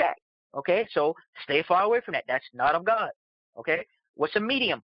demonic attack. Okay, so stay far away from that. That's not of God. Okay, what's a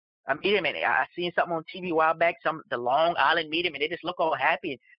medium? A medium, and I seen something on TV a while back, the Long Island medium, and they just look all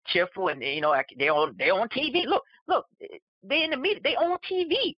happy and cheerful, and they're on TV. Look, they in the media, they on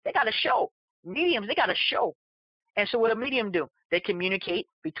TV. They got a show. Mediums, they got a show. And so what a medium do? They communicate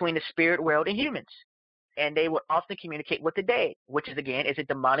between the spirit world and humans, and they will often communicate with the dead, which is a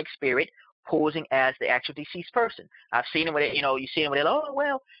demonic spirit posing as the actual deceased person. I've seen it with it. You see them with it. Oh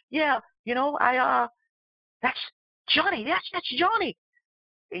well, yeah, that's Johnny. That's Johnny.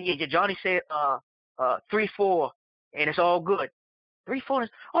 Johnny said 3-4, and it's all good. 3-4 is,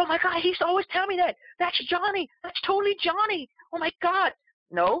 oh my God, he used to always tell me that. That's Johnny. That's totally Johnny. Oh my God.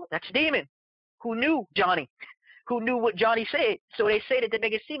 No, that's a demon who knew Johnny, who knew what Johnny said. So they said it to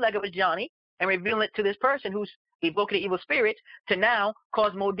make it seem like it was Johnny and reveal it to this person who's evoking the evil spirits to now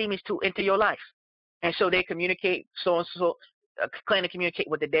cause more demons to enter your life. And so they communicate, claim to communicate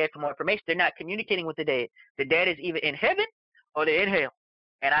with the dead for more information. They're not communicating with the dead. The dead is either in heaven or they're in hell.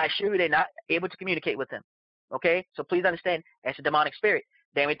 And I assure you they're not able to communicate with them. Okay? So please understand, that's a demonic spirit.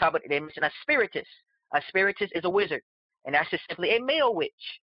 Then they mention a spiritist. A spiritist is a wizard. And that's just simply a male witch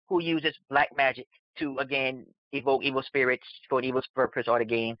who uses black magic to, again, evoke evil spirits for an evil purpose or to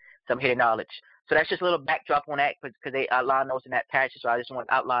gain some hidden knowledge. So that's just a little backdrop on that because they outline those in that passage. So I just want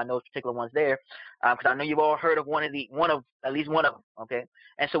to outline those particular ones there because I know you've all heard of at least one of them. Okay?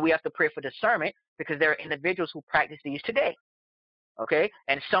 And so we have to pray for discernment because there are individuals who practice these today. Okay,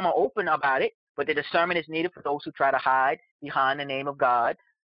 and some are open about it, but the discernment is needed for those who try to hide behind the name of God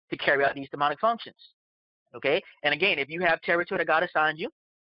to carry out these demonic functions. Okay, and again, if you have territory that God assigned you,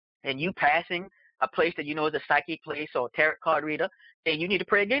 and you passing a place that you know is a psychic place or a tarot card reader, then you need to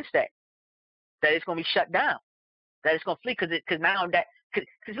pray against that. That it's going to be shut down. That it's going to flee because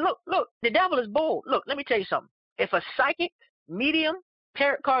look, the devil is bold. Look, let me tell you something. If a psychic, medium,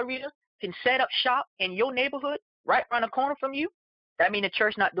 tarot card reader can set up shop in your neighborhood right around the corner from you, that means the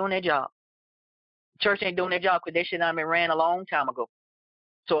church not doing their job. The church ain't doing their job because they should not have been ran a long time ago.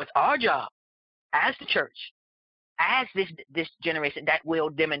 So it's our job as the church, as this generation that will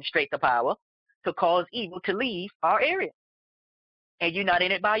demonstrate the power to cause evil to leave our area. And you're not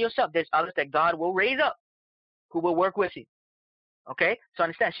in it by yourself. There's others that God will raise up who will work with you. Okay? So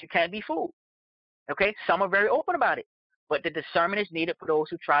understand, you can't be fooled. Okay? Some are very open about it. But the discernment is needed for those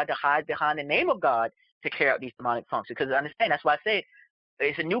who try to hide behind the name of God to carry out these demonic functions. Because understand, that's why I said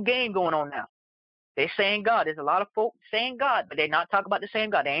it's a new game going on now. They're saying God. There's a lot of folks saying God, but they're not talking about the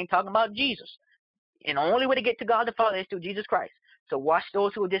same God. They ain't talking about Jesus. And the only way to get to God the Father is through Jesus Christ. So watch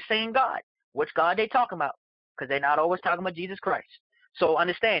those who are just saying God. Which God they talking about? Because they're not always talking about Jesus Christ. So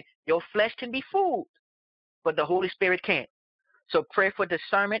understand, your flesh can be fooled, but the Holy Spirit can't. So pray for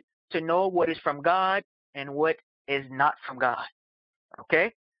discernment to know what is from God and what is not from God.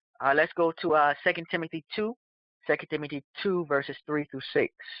 Okay? Let's go to 2 Timothy 2. 2 Timothy 2, verses 3 through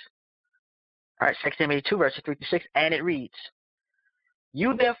 6. All right, 2 Timothy 2, verses 3 through 6, and it reads,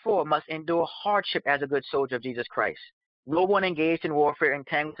 You therefore must endure hardship as a good soldier of Jesus Christ. No one engaged in warfare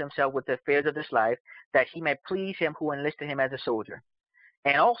entangles himself with the affairs of this life, that he may please him who enlisted him as a soldier.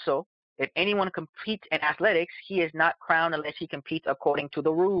 And also, if anyone competes in athletics, he is not crowned unless he competes according to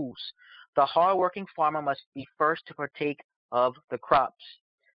the rules. The hard-working farmer must be first to partake of the crops.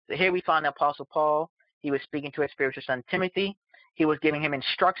 So here we find the Apostle Paul. He was speaking to his spiritual son Timothy. He was giving him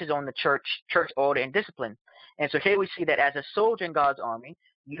instructions on the church order and discipline. And so here we see that as a soldier in God's army,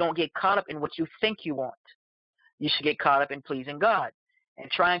 you don't get caught up in what you think you want. You should get caught up in pleasing God. And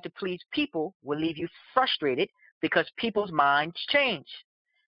trying to please people will leave you frustrated because people's minds change.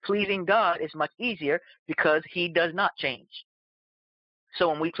 Pleasing God is much easier because he does not change. So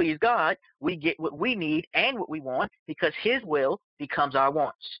when we please God, we get what we need and what we want because his will becomes our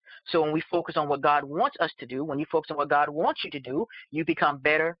wants. So when we focus on what God wants us to do, when you focus on what God wants you to do, you become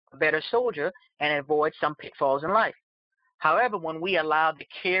a better soldier and avoid some pitfalls in life. However, when we allow the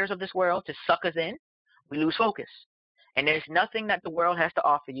cares of this world to suck us in, we lose focus. And there's nothing that the world has to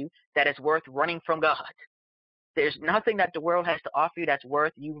offer you that is worth running from God. There's nothing that the world has to offer you that's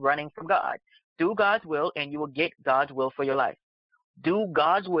worth you running from God. Do God's will and you will get God's will for your life. Do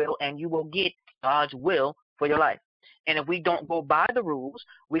God's will and you will get God's will for your life. And if we don't go by the rules,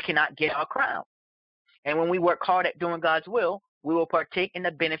 we cannot get our crown. And when we work hard at doing God's will, we will partake in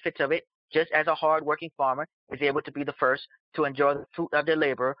the benefits of it, just as a hard-working farmer is able to be the first to enjoy the fruit of their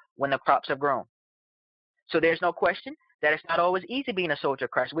labor when the crops have grown. So there's no question that it's not always easy being a soldier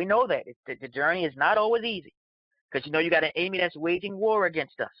of Christ. We know that. The journey is not always easy because, you got an enemy that's waging war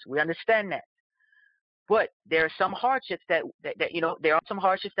against us. We understand that. But there are some hardships there are some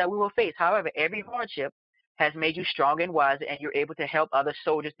hardships that we will face. However, every hardship has made you stronger and wiser, and you're able to help other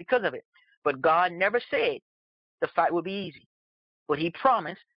soldiers because of it. But God never said the fight will be easy. But he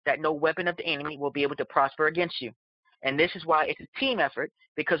promised that no weapon of the enemy will be able to prosper against you. And this is why it's a team effort,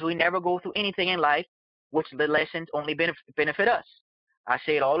 because we never go through anything in life which the lessons only benefit us. I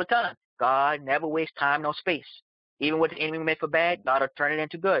say it all the time. God never wastes time nor space. Even what the enemy meant for bad, God will turn it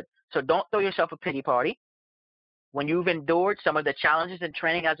into good. So don't throw yourself a pity party. When you've endured some of the challenges in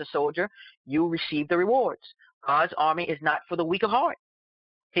training as a soldier, you receive the rewards. God's army is not for the weak of heart.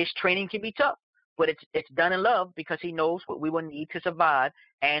 His training can be tough, but it's done in love because he knows what we will need to survive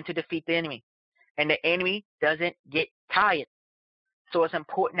and to defeat the enemy. And the enemy doesn't get tired. So it's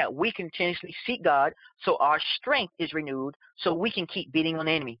important that we continuously seek God so our strength is renewed so we can keep beating on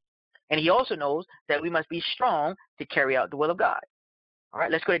the enemy. And he also knows that we must be strong to carry out the will of God. All right,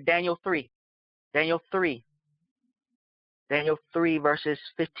 let's go to Daniel 3. Daniel 3, verses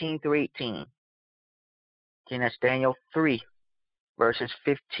 15 through 18. Again, that's Daniel 3, verses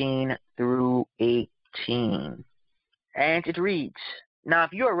 15 through 18. And it reads, Now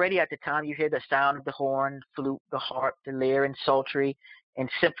if you are ready at the time you hear the sound of the horn, flute, the harp, the lyre, and psaltery, and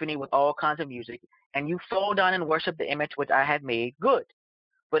symphony with all kinds of music, and you fall down and worship the image which I have made, good.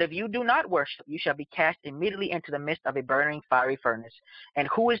 But if you do not worship, you shall be cast immediately into the midst of a burning fiery furnace. And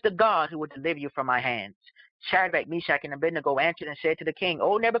who is the God who will deliver you from my hands? Shadrach, Meshach, and Abednego answered and said to the king,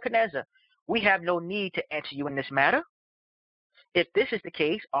 O Nebuchadnezzar, we have no need to answer you in this matter. If this is the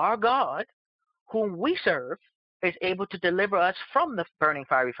case, our God, whom we serve, is able to deliver us from the burning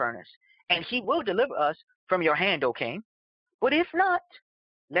fiery furnace, and he will deliver us from your hand, O king. But if not,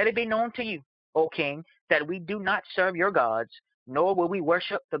 let it be known to you, O king, that we do not serve your gods, nor will we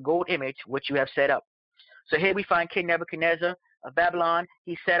worship the gold image which you have set up. So here we find King Nebuchadnezzar of Babylon.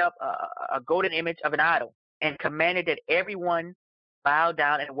 He set up a golden image of an idol and commanded that everyone bow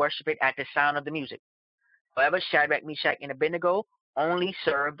down and worship it at the sound of the music. However, Shadrach, Meshach, and Abednego only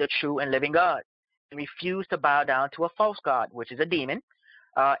served the true and living God and refused to bow down to a false god, which is a demon.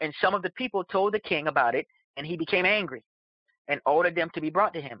 And some of the people told the king about it, and he became angry and ordered them to be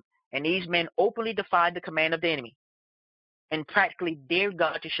brought to him. And these men openly defied the command of the enemy and practically dared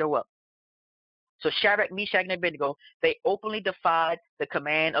God to show up. So Shadrach, Meshach, and Abednego, they openly defied the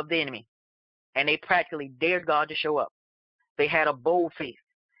command of the enemy, and they practically dared God to show up. They had a bold faith.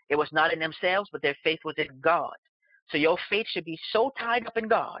 It was not in themselves, but their faith was in God. So your faith should be so tied up in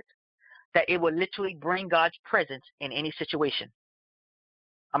God that it will literally bring God's presence in any situation.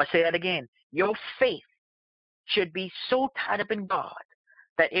 I'm going to say that again. Your faith should be so tied up in God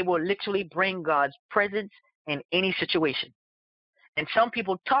that it will literally bring God's presence in any situation. And some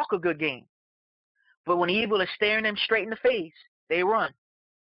people talk a good game, but when evil is staring them straight in the face, they run.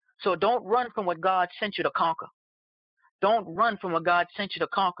 So don't run from what God sent you to conquer. Don't run from what God sent you to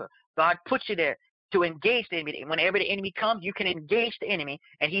conquer. God put you there to engage the enemy. Whenever the enemy comes, you can engage the enemy,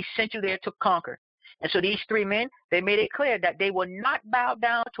 and he sent you there to conquer. And so these three men, they made it clear that they would not bow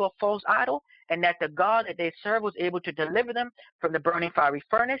down to a false idol, and that the God that they served was able to deliver them from the burning fiery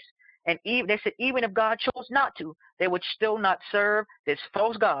furnace. And even, they said even if God chose not to, they would still not serve this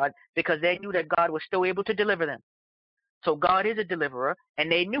false God, because they knew that God was still able to deliver them. So God is a deliverer,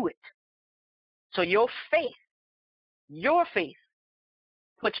 and they knew it. So your faith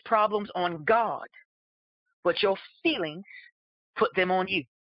puts problems on God, but your feelings put them on you.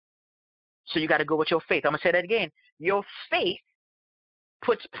 So you got to go with your faith. I'm going to say that again. Your faith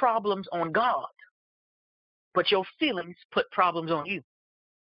puts problems on God, but your feelings put problems on you.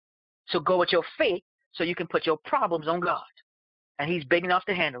 So go with your faith so you can put your problems on God, and he's big enough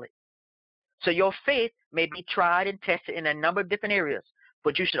to handle it. So your faith may be tried and tested in a number of different areas,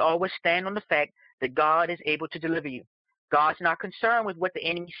 but you should always stand on the fact that God is able to deliver you. God's not concerned with what the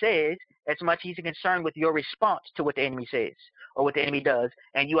enemy says as much as he's concerned with your response to what the enemy says or what the enemy does,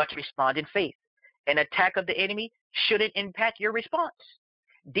 and you have to respond in faith. An attack of the enemy shouldn't impact your response.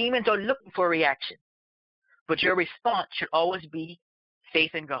 Demons are looking for a reaction, but your response should always be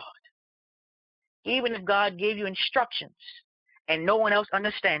faith in God. Even if God gave you instructions and no one else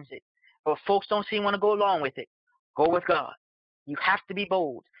understands it, or folks don't seem to want to go along with it, go with God. You have to be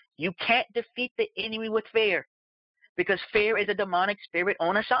bold. You can't defeat the enemy with fear, because fear is a demonic spirit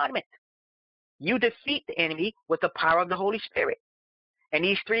on assignment. You defeat the enemy with the power of the Holy Spirit. And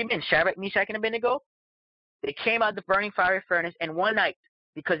these three men, Shadrach, Meshach, and Abednego, they came out of the burning fiery furnace in one night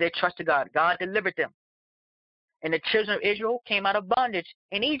because they trusted God. God delivered them. And the children of Israel came out of bondage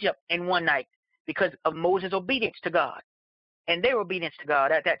in Egypt in one night because of Moses' obedience to God and their obedience to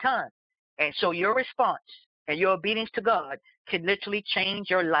God at that time. And so your response and your obedience to God can literally change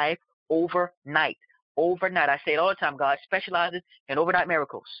your life overnight. Overnight. I say it all the time. God specializes in overnight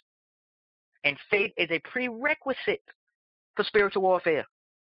miracles. And faith is a prerequisite for spiritual warfare.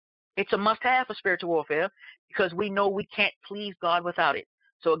 It's a must-have for spiritual warfare because we know we can't please God without it.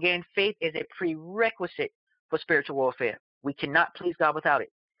 So again, faith is a prerequisite for spiritual warfare. We cannot please God without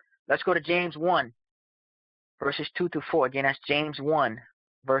it. Let's go to James 1, verses 2 through 4. Again, that's James 1,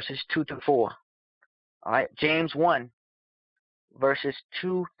 verses 2 through 4. All right, James 1, verses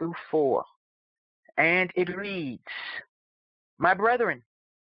 2 through 4. And it reads, "My brethren,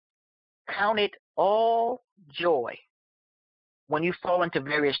 count it all joy when you fall into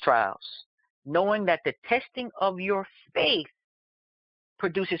various trials, knowing that the testing of your faith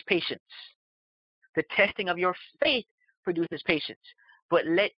produces patience." The testing of your faith produces patience. But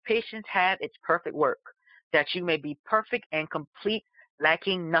let patience have its perfect work, that you may be perfect and complete,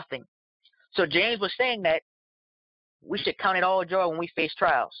 lacking nothing. So James was saying that we should count it all joy when we face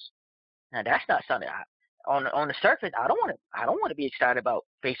trials. Now that's not something on the surface. I don't want to be excited about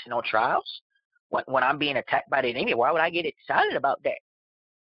facing no trials. When I'm being attacked by the enemy, why would I get excited about that?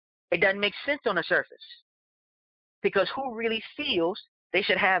 It doesn't make sense on the surface. Because who really feels they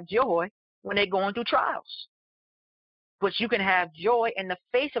should have joy when they're going through trials? But you can have joy in the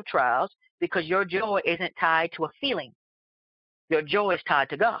face of trials because your joy isn't tied to a feeling. Your joy is tied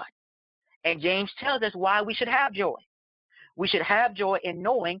to God. And James tells us why we should have joy. We should have joy in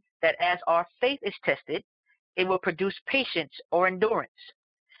knowing that as our faith is tested, it will produce patience or endurance.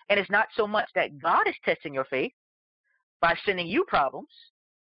 And it's not so much that God is testing your faith by sending you problems,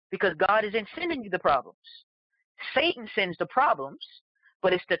 because God isn't sending you the problems. Satan sends the problems,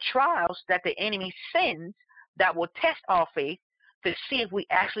 but it's the trials that the enemy sends that will test our faith to see if we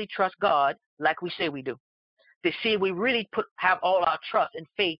actually trust God like we say we do. To see if we really have all our trust and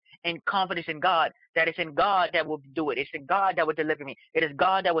faith and confidence in God, that it's in God that will do it. It's in God that will deliver me. It is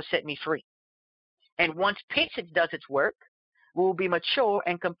God that will set me free. And once patience does its work, we will be mature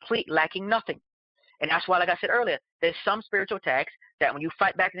and complete, lacking nothing. And that's why, like I said earlier, there's some spiritual attacks that when you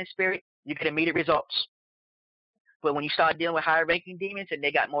fight back in the spirit, you get immediate results. But when you start dealing with higher ranking demons and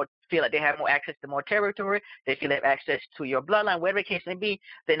they feel like they have more access to more territory, they feel they have access to your bloodline, whatever the case may be,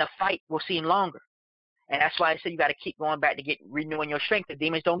 then the fight will seem longer. And that's why I said you got to keep going back to renewing your strength. The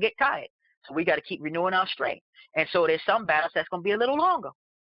demons don't get tired. So we got to keep renewing our strength. And so there's some battles that's going to be a little longer.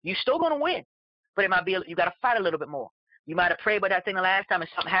 You're still going to win, but it might be you got to fight a little bit more. You might have prayed about that thing the last time and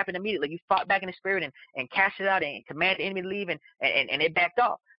something happened immediately. You fought back in the spirit and cast it out and commanded the enemy to leave and it backed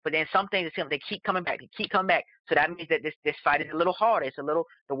off. But then some things, they keep coming back. They keep coming back. So that means that this fight is a little harder.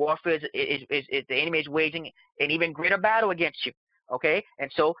 The warfare the enemy is waging an even greater battle against you. Okay? And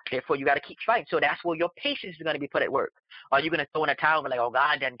so, therefore, you got to keep fighting. So that's where your patience is going to be put at work. Are you going to throw in a towel and be like, oh,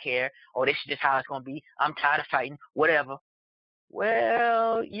 God doesn't care, or this is just how it's going to be, I'm tired of fighting, whatever?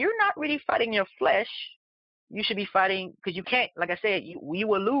 Well, you're not really fighting your flesh. You should be fighting, because you can't, like I said, you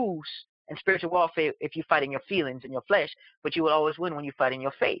will lose in spiritual warfare if you fight in your feelings and your flesh, but you will always win when you fight in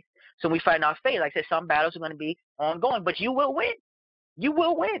your faith. So when we fight in our faith, like I said, some battles are going to be ongoing, but you will win. You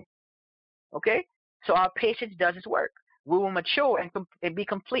will win. Okay? So our patience does its work. We will mature and be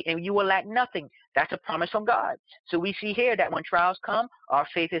complete, and you will lack nothing. That's a promise from God. So we see here that when trials come, our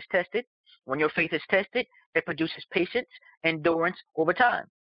faith is tested. When your faith is tested, it produces patience, endurance over time.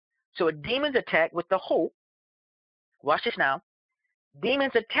 So a demon's attack with the hope. Watch this now.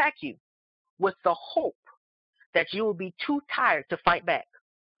 Demons attack you with the hope that you will be too tired to fight back.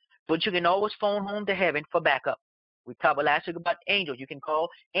 But you can always phone home to heaven for backup. We talked about last week about angels. You can call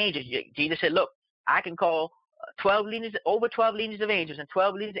angels. Jesus said, look, I can call 12 legions, over 12 legions of angels, and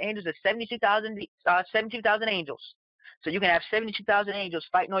 12 legions of angels are 72,000 angels. So you can have 72,000 angels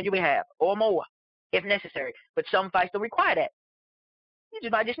fighting on your behalf, or more, if necessary. But some fights don't require that. You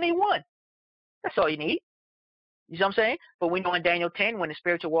might just need one. That's all you need. You see what I'm saying? But we know in Daniel 10, when the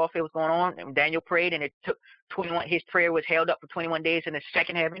spiritual warfare was going on, and Daniel prayed, and it took 21, his prayer was held up for 21 days in the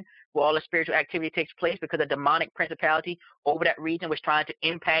second heaven, where all the spiritual activity takes place, because a demonic principality over that region was trying to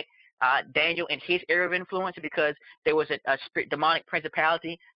impact Daniel and his area of influence, because there was a demonic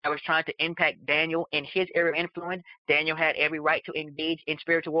principality that was trying to impact Daniel in his area of influence. Daniel had every right to engage in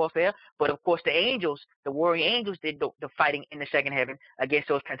spiritual warfare, but of course the angels, the warring angels, did the fighting in the second heaven against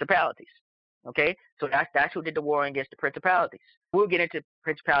those principalities. Okay, so that's who did the war against the principalities. We'll get into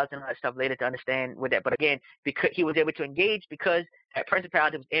principalities and all that stuff later to understand with that. But again, because he was able to engage, because that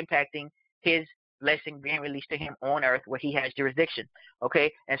principality was impacting his blessing being released to him on earth where he has jurisdiction.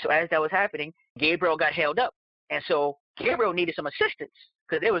 Okay, and so as that was happening, Gabriel got held up. And so Gabriel needed some assistance,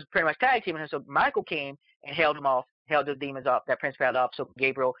 because it was pretty much tag teaming. And so Michael came and held him off, held the demons off, that principality off, so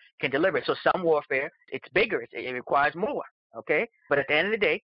Gabriel can deliver it. So some warfare, it's bigger. It requires more. Okay, but at the end of the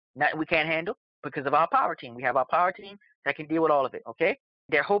day, nothing we can't handle because of our power team. We have our power team that can deal with all of it, okay?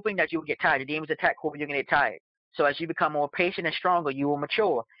 They're hoping that you will get tired. The demons attack, hoping you're going to get tired. So as you become more patient and stronger, you will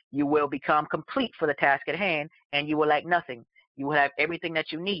mature. You will become complete for the task at hand, and you will lack nothing. You will have everything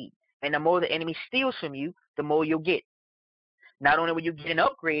that you need. And the more the enemy steals from you, the more you'll get. Not only will you get an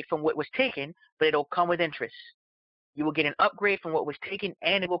upgrade from what was taken, but it'll come with interest. You will get an upgrade from what was taken,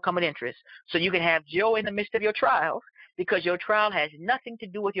 and it will come with interest. So you can have joy in the midst of your trials, because your trial has nothing to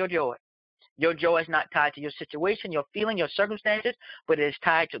do with your joy. Your joy is not tied to your situation, your feeling, your circumstances, but it is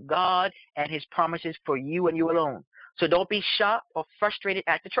tied to God and his promises for you and you alone. So don't be shocked or frustrated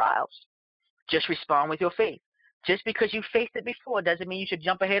at the trials. Just respond with your faith. Just because you faced it before doesn't mean you should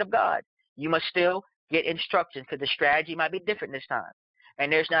jump ahead of God. You must still get instructions, because the strategy might be different this time.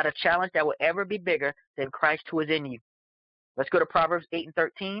 And there's not a challenge that will ever be bigger than Christ who is in you. Let's go to Proverbs 8 and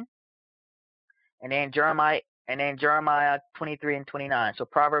 13, and then Jeremiah 23 and 29. So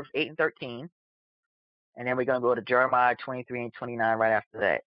Proverbs 8 and 13, and then we're going to go to Jeremiah 23 and 29 right after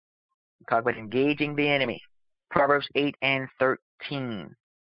that. We talk about engaging the enemy. Proverbs 8 and 13.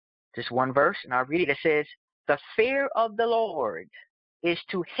 Just one verse, and I'll read it. It says, the fear of the Lord is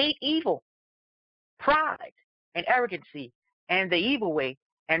to hate evil, pride, and arrogancy, and the evil way,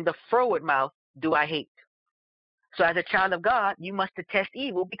 and the froward mouth do I hate. So as a child of God, you must detest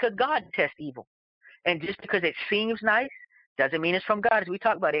evil, because God detests evil. And just because it seems nice doesn't mean it's from God. As we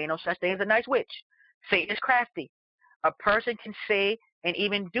talk about, there ain't no such thing as a nice witch. Satan is crafty. A person can say and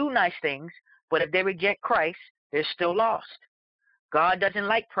even do nice things, but if they reject Christ, they're still lost. God doesn't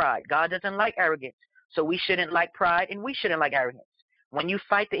like pride. God doesn't like arrogance. So we shouldn't like pride, and we shouldn't like arrogance. When you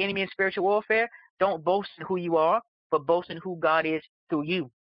fight the enemy in spiritual warfare, don't boast in who you are, but boast in who God is through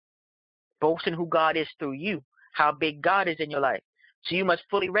you. Boast in who God is through you, how big God is in your life. So you must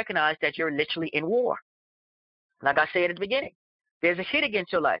fully recognize that you're literally in war. Like I said at the beginning, there's a hit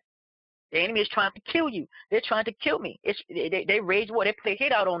against your life. The enemy is trying to kill you. They're trying to kill me. They rage war. They play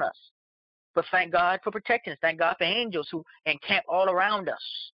hit out on us. But thank God for protection. Thank God for angels who encamp all around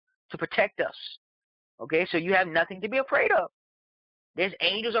us to protect us. Okay, so you have nothing to be afraid of. There's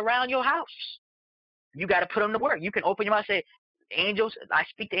angels around your house. You got to put them to work. You can open your mouth and say, angels, I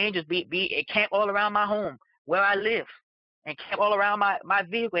speak to angels, be encamp all around my home, where I live. And camp all around my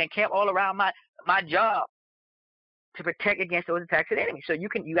vehicle, and camp all around my job to protect against those attacks of the enemy. So you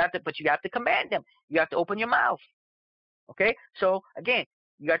have to command them. You have to open your mouth. Okay? So again,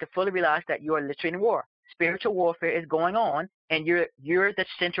 you have to fully realize that you are literally in war. Spiritual warfare is going on, and you're the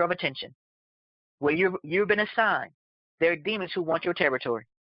center of attention. Where you've been assigned. There are demons who want your territory.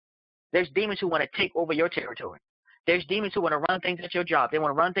 There's demons who want to take over your territory. There's demons who want to run things at your job. They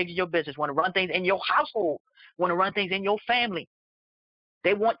want to run things in your business, want to run things in your household, want to run things in your family.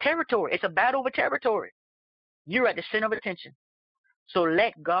 They want territory. It's a battle over territory. You're at the center of attention. So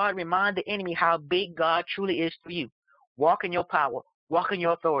let God remind the enemy how big God truly is for you. Walk in your power. Walk in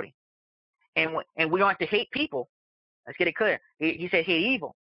your authority. And we aren't to hate people. Let's get it clear. He said hate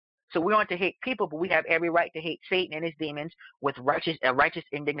evil. So we aren't to hate people, but we have every right to hate Satan and his demons with righteous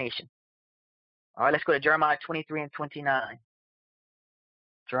indignation. All right, let's go to Jeremiah 23 and 29.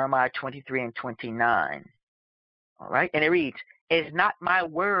 Jeremiah 23 and 29. All right, and it reads, "Is not my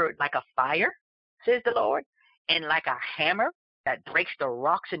word like a fire, says the Lord, and like a hammer that breaks the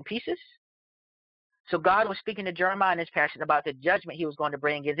rocks in pieces?" So God was speaking to Jeremiah in this passage about the judgment he was going to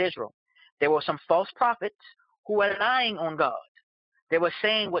bring against Israel. There were some false prophets who were lying on God. They were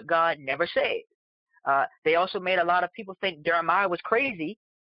saying what God never said. They also made a lot of people think Jeremiah was crazy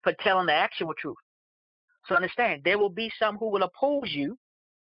for telling the actual truth. So understand, there will be some who will oppose you,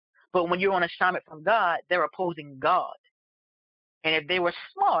 but when you're on assignment from God, they're opposing God. And if they were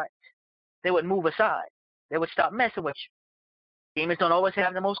smart, they would move aside. They would stop messing with you. Demons don't always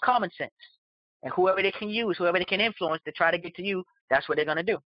have the most common sense. And whoever they can use, whoever they can influence to try to get to you, that's what they're going to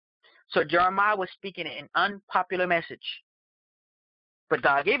do. So Jeremiah was speaking an unpopular message, but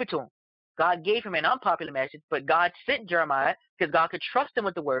God gave it to him. God gave him an unpopular message, but God sent Jeremiah because God could trust him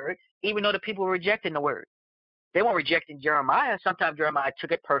with the word, even though the people were rejecting the word. They weren't rejecting Jeremiah. Sometimes Jeremiah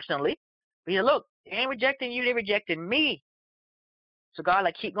took it personally. But he said, look, they ain't rejecting you, they rejected me. So God,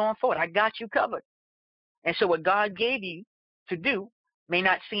 like, keep going forward. I got you covered. And so what God gave you to do may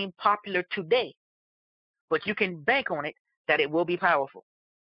not seem popular today, but you can bank on it that it will be powerful.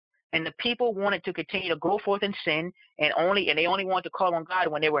 And the people wanted to continue to go forth in sin, and they only wanted to call on God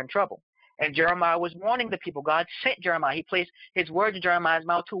when they were in trouble. And Jeremiah was warning the people. God sent Jeremiah. He placed his word in Jeremiah's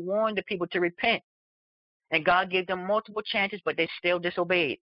mouth to warn the people to repent. And God gave them multiple chances, but they still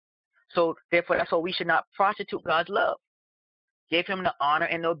disobeyed. So therefore, that's why we should not prostitute God's love. Give him the honor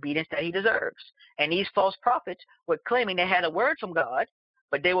and the obedience that he deserves. And these false prophets were claiming they had a word from God,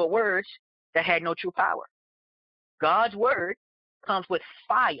 but they were words that had no true power. God's word comes with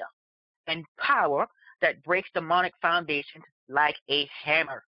fire and power that breaks demonic foundations like a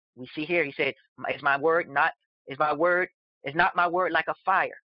hammer. We see here, he said, is not my word like a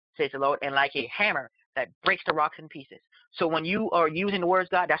fire, says the Lord, and like a hammer that breaks the rocks in pieces. So when you are using the words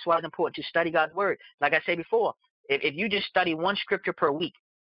of God, that's why it's important to study God's word. Like I said before, if you just study one scripture per week,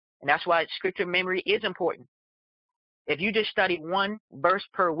 and that's why scripture memory is important. If you just study one verse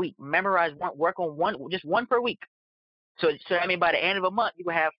per week, memorize one, work on just one per week. So I mean, by the end of a month, you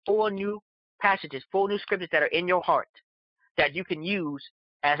will have 4 new passages, 4 new scriptures that are in your heart that you can use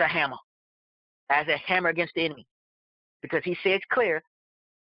as a hammer against the enemy. Because he says clear,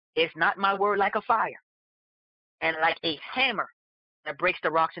 it's not my word like a fire and like a hammer that breaks the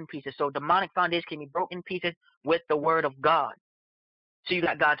rocks in pieces. So demonic foundations can be broken in pieces with the word of God. So you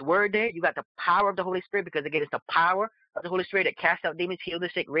got God's word there. You got the power of the Holy Spirit, because again, it's the power of the Holy Spirit that casts out demons, heals the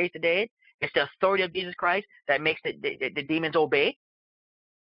sick, raises the dead. It's the authority of Jesus Christ that makes the demons obey.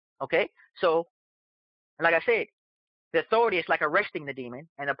 Okay? So, like I said, the authority is like arresting the demon,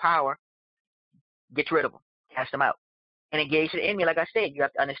 and the power gets rid of them, casts them out. And engage the enemy, like I said, you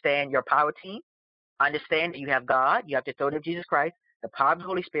have to understand your power team, understand that you have God, you have the authority of Jesus Christ, the power of the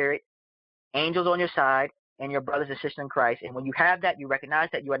Holy Spirit, angels on your side, and your brothers and sisters in Christ. And when you have that, you recognize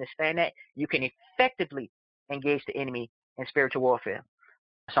that, you understand that, you can effectively engage the enemy in spiritual warfare.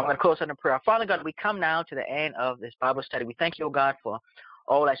 So I'm going to close on a prayer. Father God, we come now to the end of this Bible study. We thank you, oh God, for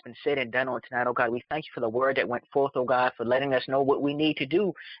all that's been said and done on tonight, oh God. We thank you for the word that went forth, oh God, for letting us know what we need to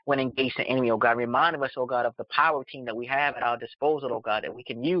do when engaged the enemy, oh God. Reminding us, oh God, of the power team that we have at our disposal, oh God, that we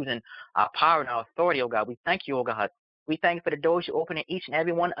can use in our power and our authority, oh God. We thank you, oh God. We thank you for the doors you open in each and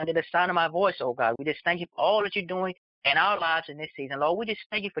every one under the sound of my voice, oh God. We just thank you for all that you're doing in our lives in this season, Lord. We just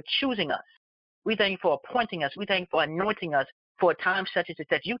thank you for choosing us. We thank you for appointing us. We thank you for anointing us for a time such as this,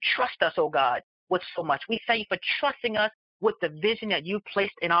 that you trust us, oh God, with so much. We thank you for trusting us with the vision that you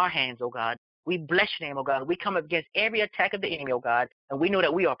placed in our hands, oh God. We bless your name, oh God. We come against every attack of the enemy, oh God, and we know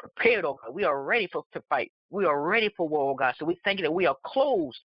that we are prepared, oh God. We are ready to fight. We are ready for war, oh God. So we thank you that we are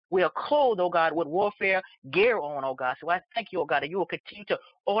clothed. We are clothed, oh God, with warfare gear on, oh God. So I thank you, oh God, that you will continue to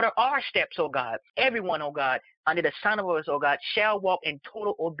order our steps, oh God. Everyone, oh God, under the sound of us, oh God, shall walk in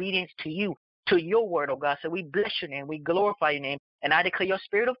total obedience to you, to your word, oh God. So we bless your name. We glorify your name. And I declare your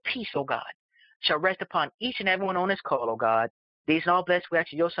spirit of peace, oh God, shall rest upon each and everyone on this call, oh God. These and all blessed we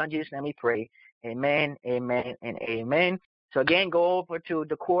ask in your son Jesus' name we pray. Amen, amen, and amen. So again, go over to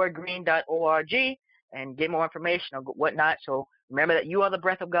decorgreen.org and get more information or whatnot. So remember that you are the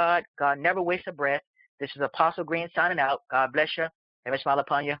breath of God. God never wastes a breath. This is Apostle Green signing out. God bless you. Heaven smile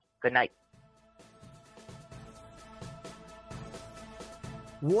upon you. Good night.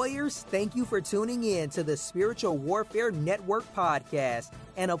 Warriors, thank you for tuning in to the Spiritual Warfare Network podcast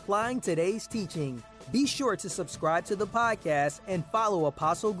and applying today's teaching. Be sure to subscribe to the podcast and follow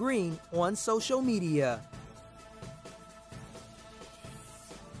Apostle Green on social media.